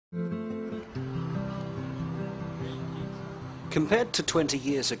Compared to 20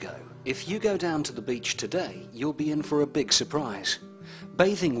 years ago, if you go down to the beach today, you'll be in for a big surprise.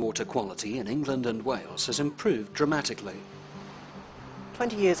 Bathing water quality in England and Wales has improved dramatically.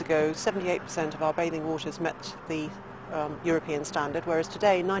 20 years ago, 78% of our bathing waters met the European standard, whereas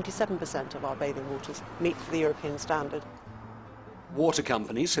today 97% of our bathing waters meet the European standard. Water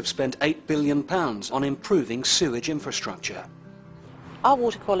companies have spent £8 billion on improving sewage infrastructure. Our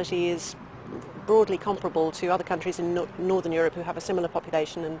water quality is broadly comparable to other countries in Northern Europe who have a similar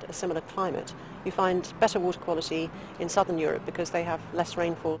population and a similar climate. You find better water quality in Southern Europe because they have less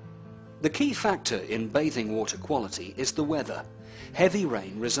rainfall. The key factor in bathing water quality is the weather. Heavy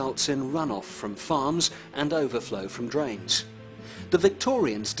rain results in runoff from farms and overflow from drains. The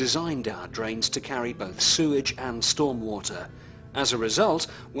Victorians designed our drains to carry both sewage and stormwater. As a result,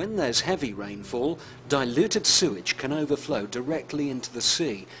 when there's heavy rainfall, diluted sewage can overflow directly into the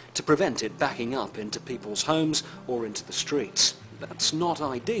sea to prevent it backing up into people's homes or into the streets. That's not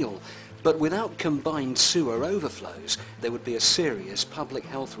ideal, but without combined sewer overflows, there would be a serious public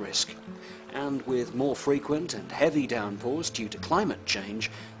health risk. And with more frequent and heavy downpours due to climate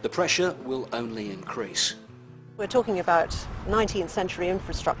change, the pressure will only increase. We're talking about 19th century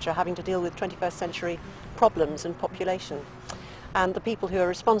infrastructure having to deal with 21st century problems and population. And the people who are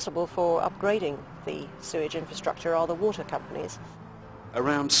responsible for upgrading the sewage infrastructure are the water companies.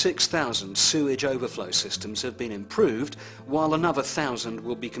 Around 6,000 sewage overflow systems have been improved, while another 1,000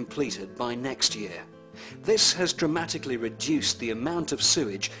 will be completed by next year. This has dramatically reduced the amount of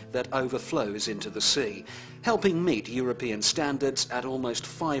sewage that overflows into the sea, helping meet European standards at almost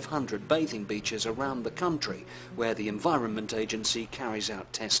 500 bathing beaches around the country, where the Environment Agency carries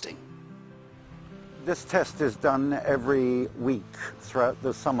out testing. This test is done every week throughout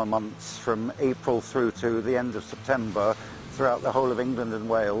the summer months, from April through to the end of September, throughout the whole of England and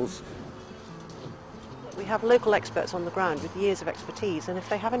Wales. We have local experts on the ground with years of expertise, and if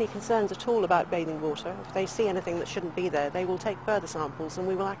they have any concerns at all about bathing water, if they see anything that shouldn't be there, they will take further samples and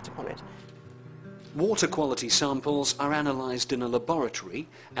we will act upon it. Water quality samples are analysed in a laboratory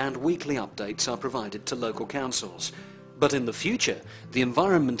and weekly updates are provided to local councils. But in the future, the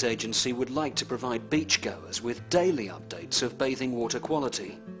Environment Agency would like to provide beachgoers with daily updates of bathing water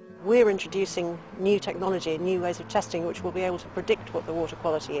quality. We're introducing new technology and new ways of testing which will be able to predict what the water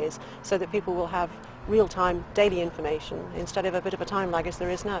quality is, so that people will have real-time daily information instead of a bit of a time lag as there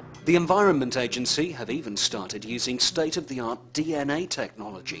is now. The Environment Agency have even started using state-of-the-art DNA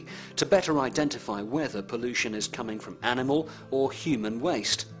technology to better identify whether pollution is coming from animal or human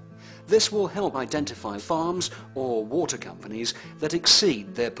waste. This will help identify farms or water companies that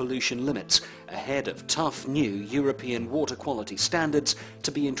exceed their pollution limits ahead of tough new European water quality standards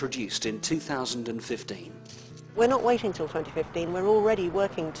to be introduced in 2015. We're not waiting till 2015, we're already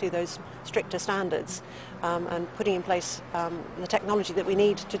working to those stricter standards and putting in place the technology that we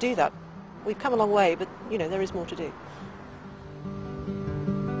need to do that. We've come a long way, but there is more to do.